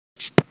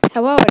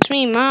Hello, it's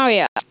me,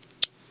 Mario.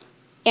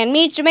 And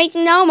me,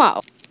 Jamaican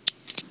Elmo.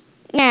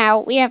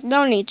 Now, we have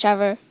known each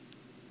other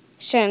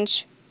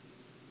since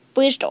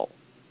preschool.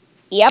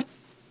 Yep.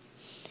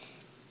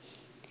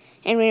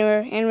 And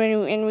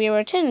when we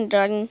were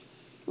kindergarten,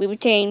 we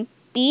became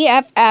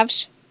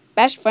BFFs,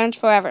 best friends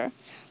forever.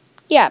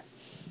 Yep.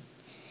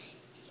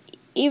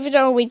 Even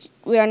though we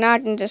are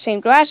not in the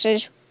same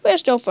classes, we're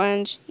still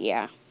friends.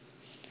 Yeah.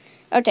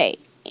 Okay.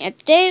 And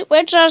today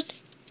we're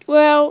just,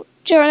 well,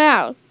 chilling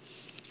out.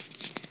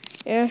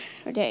 Yeah.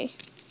 Okay.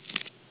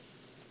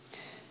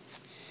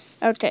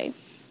 Okay.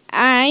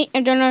 I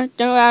am gonna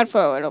go out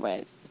for a little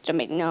bit to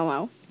make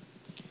Elmo.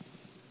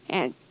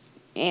 And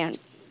and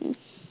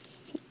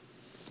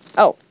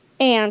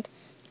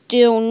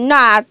do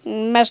not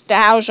mess the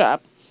house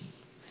up.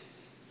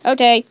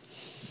 Okay.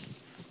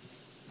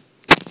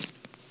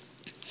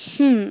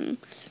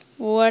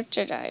 What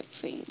should I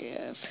think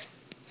of?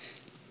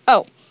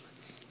 Oh.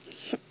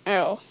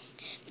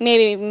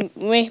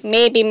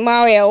 Maybe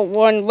Mario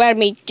won't let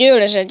me do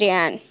this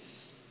again.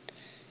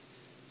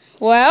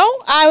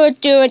 Well, I will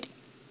do it.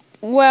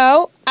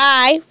 Well,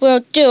 I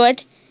will do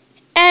it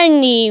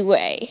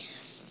anyway.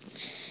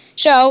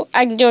 So,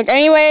 I can do it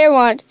any way I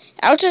want.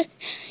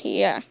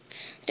 Yeah.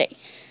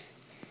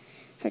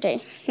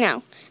 Okay.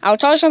 Now, I'll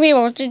tell some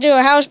people to do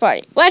a house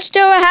party. Let's do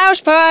a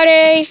house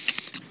party!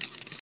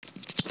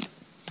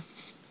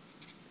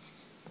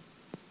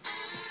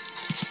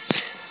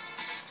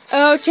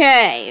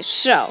 Okay,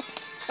 so.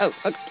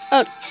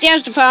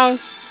 There's the phone.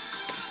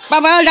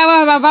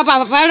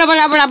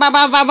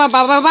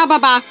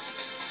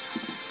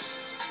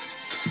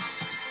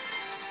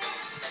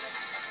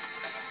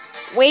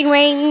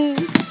 Wing.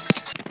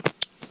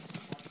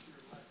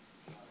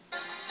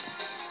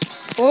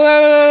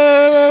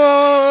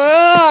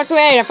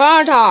 Create a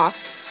phone call.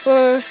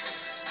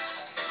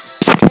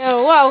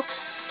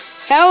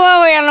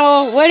 Hello,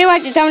 Animal. Would you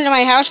like to come to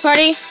my house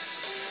party?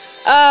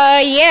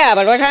 Yeah,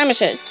 but what time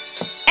is it?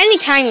 Any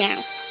time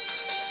now.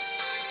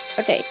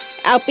 Okay,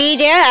 I'll be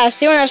there as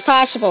soon as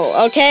possible,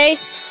 okay?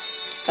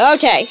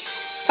 Okay,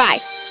 bye.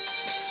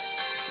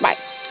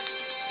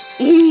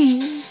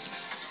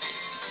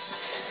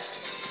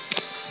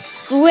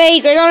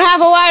 Great, we don't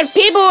have a lot of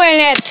people in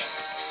it.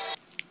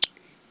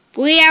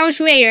 3 hours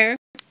later.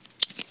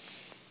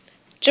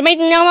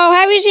 Jamaican Elmo,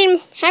 have you seen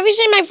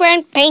my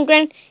friend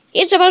Penguin?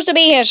 He's supposed to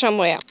be here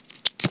somewhere.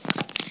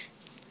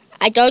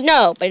 I don't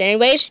know, but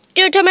anyways,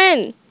 do come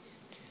in.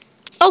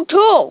 Oh,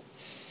 cool.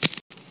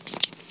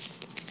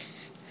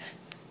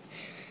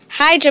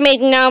 Hi,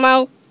 Jamaican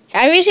Elmo.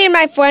 Have you seen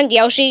my friend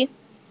Yoshi?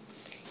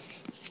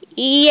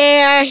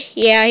 Yeah,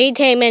 he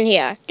came in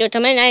here. Do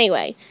come in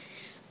anyway.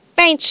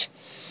 Thanks.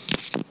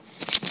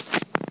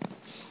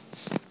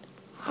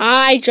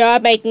 Hi,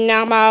 Jamaican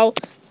Elmo.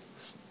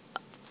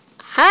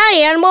 Hi,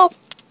 Animal.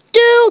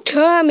 Do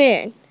come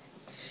in.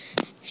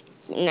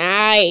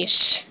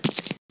 Nice.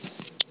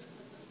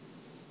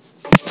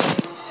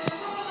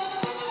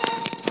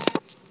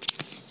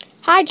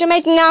 Hi,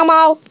 Jamaican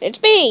Elmo.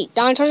 It's me,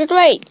 Dinosaurs the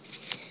Great.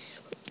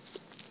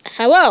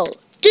 Hello.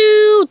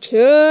 Do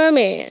come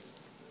in.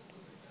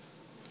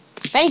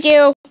 Thank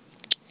you.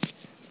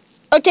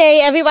 Okay,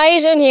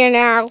 everybody's in here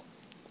now.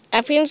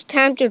 I think it's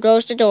time to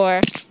close the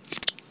door.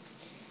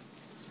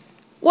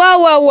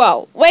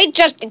 Whoa. Wait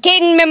just a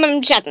teeny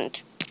minimum second.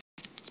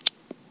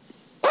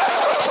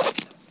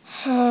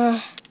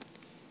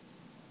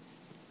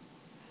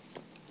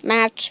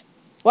 Matt,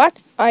 what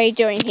are you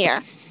doing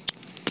here?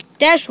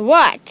 Guess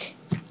what?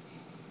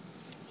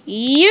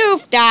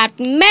 You've got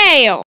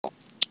mail.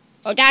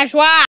 Oh, that's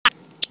what?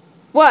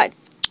 What?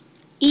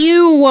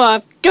 You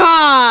were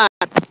gone.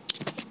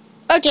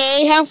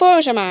 Okay, how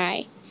foolish am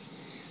I?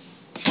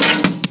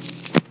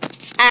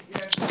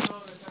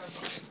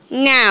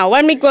 Now,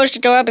 let me close the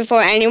door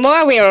before any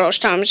more weirdos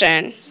comes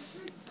in.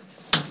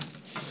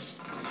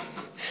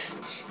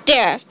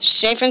 There,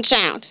 safe and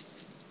sound.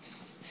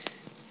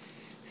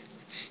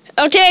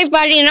 Okay,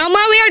 everybody, no more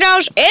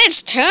weirdos.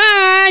 It's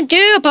time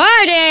to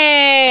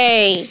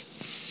party!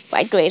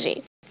 Like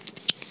crazy.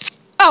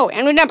 Oh,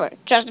 and remember,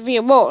 just a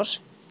few rules.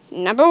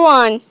 Number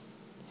 1,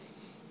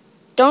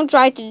 don't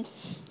try to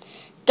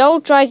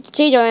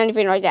cheat or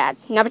anything like that.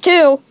 Number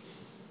 2,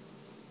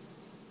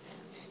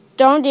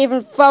 don't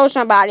even throw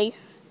somebody,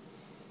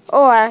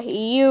 or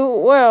you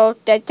will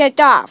get kicked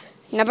off.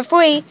 Number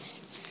 3,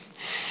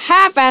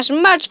 have as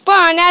much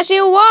fun as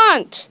you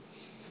want.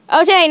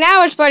 Okay,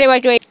 now it's party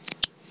like crazy.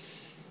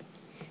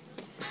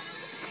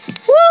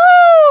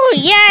 Woo!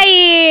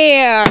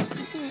 Yeah!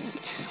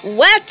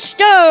 Let's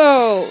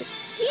go!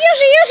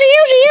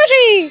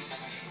 Yoshi!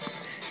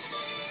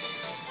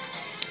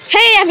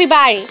 Hey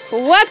everybody!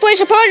 What plays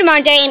a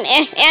Pokemon game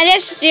and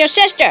it's your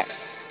sister?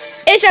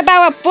 It's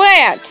about a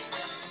brand.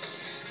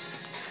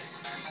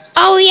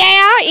 Oh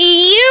yeah?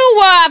 You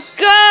were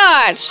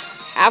good!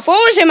 How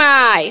foolish am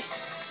I?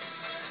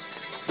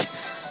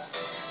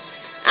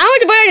 I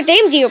want to play the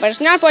game to you, but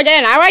it's not for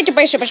then. I like to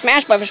play Super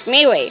Smash Bros.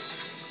 Melee.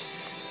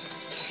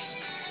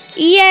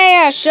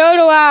 Yeah, so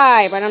do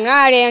I, but I'm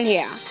not in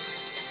here.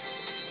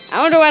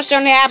 I wonder what's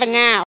going to happen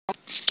now.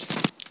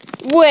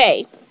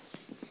 Wait.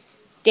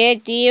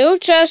 Did you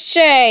just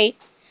say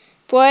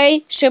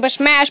play Super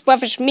Smash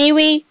Bros.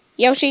 Miiwi,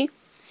 Yoshi?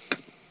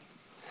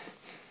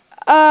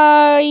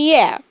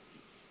 Yeah.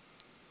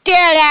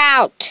 Get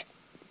out!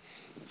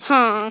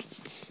 Huh.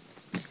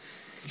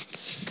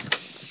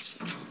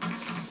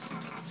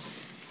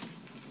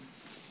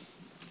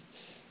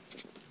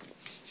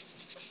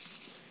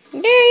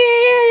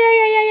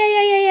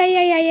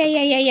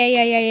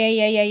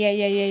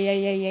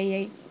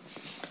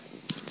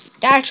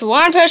 That's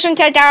one person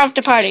kicked out of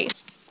the party.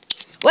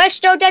 Let's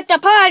go get the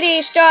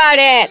party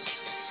started!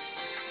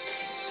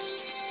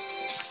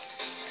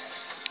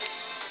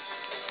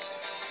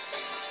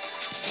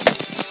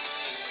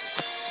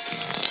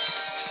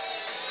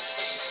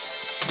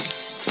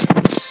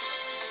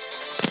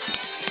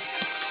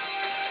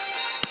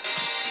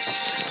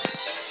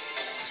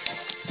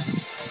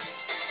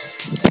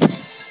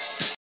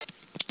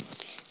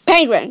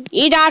 Penguin,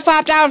 you got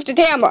flopped out of the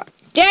camera.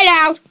 Get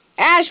out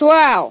as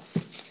well.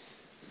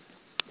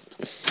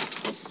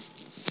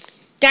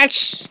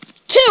 That's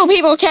 2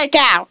 people kicked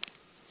out.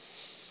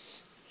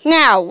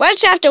 Now,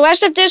 let's have the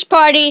rest of this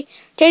party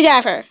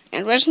together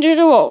and listen to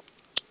the roll.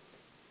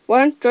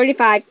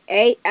 1:35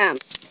 a.m.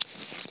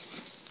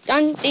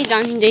 Dun dee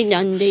dun dee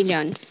dun dee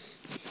dun.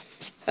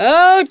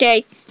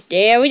 Okay,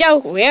 there we go.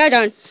 We are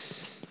done.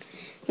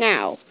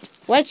 Now,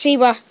 let's see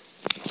what.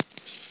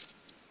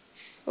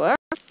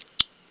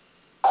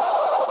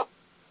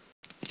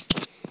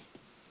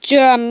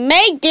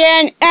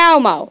 Jamaican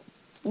Elmo,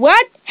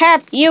 what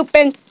have you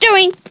been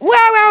doing while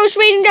I was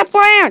reading the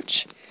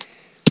branch?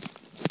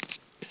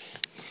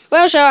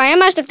 Well, sir, I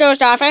must have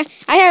dozed off. I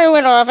had a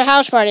little of a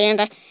house party, and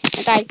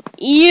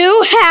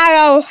you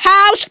had a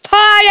house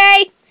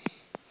party?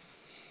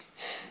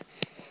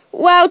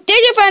 Well,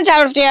 get your friends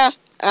out of there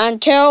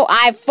until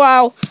I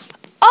throw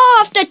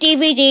all of the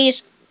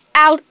DVDs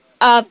out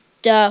of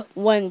the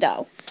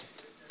window.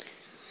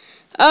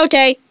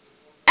 Okay,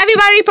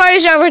 everybody,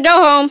 party's over.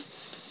 Go home.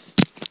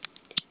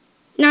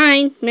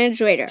 9 minutes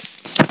later.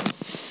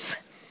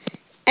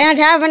 And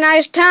have a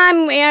nice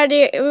time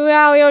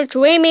while you're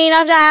dreaming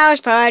of the house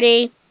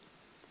party.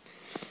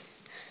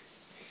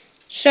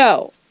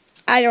 So,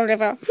 I don't give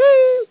a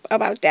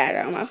about that,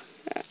 Elmo.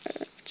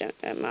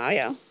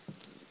 Mario.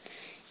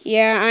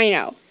 Yeah, I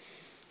know.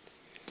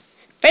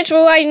 Thanks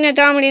for liking and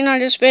commenting on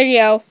this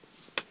video.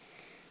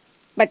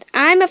 But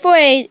I'm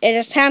afraid it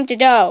is time to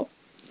go.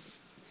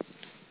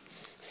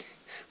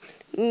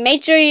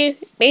 Make sure you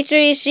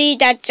see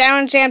that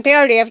Sound and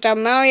parody of the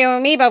Mario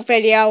amiibo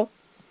video.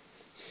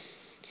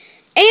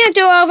 And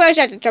to all of us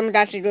at the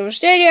Tomodachi Clue-vers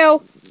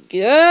studio,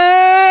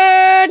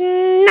 good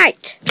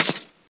night.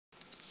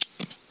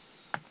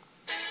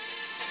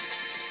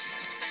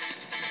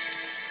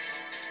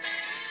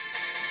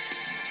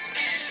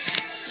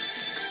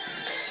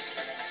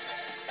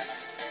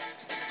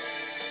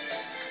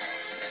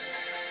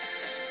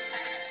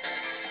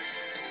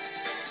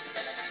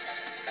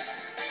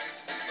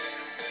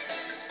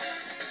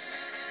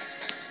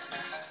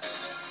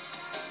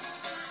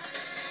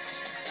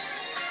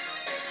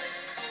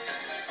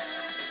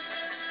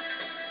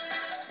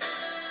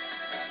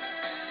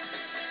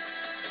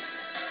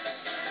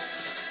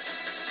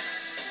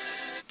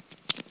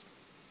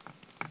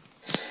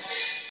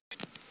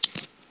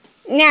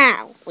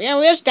 Now,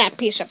 where is that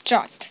piece of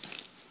junk?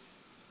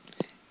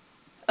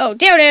 Oh,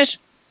 there it is.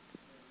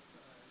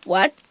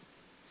 What?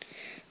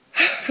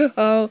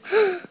 Oh,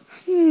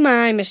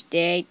 my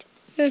mistake.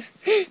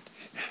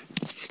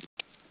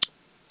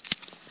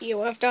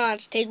 You have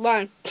dodged. Take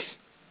 1.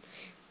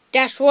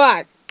 That's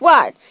what?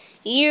 What?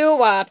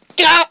 You have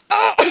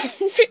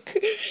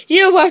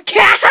You have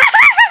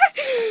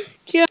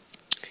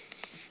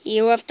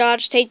You have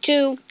dodged. Take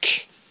 2.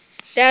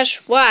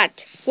 That's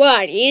what?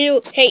 What?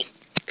 You hate.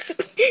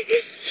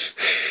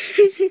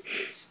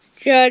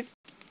 Good.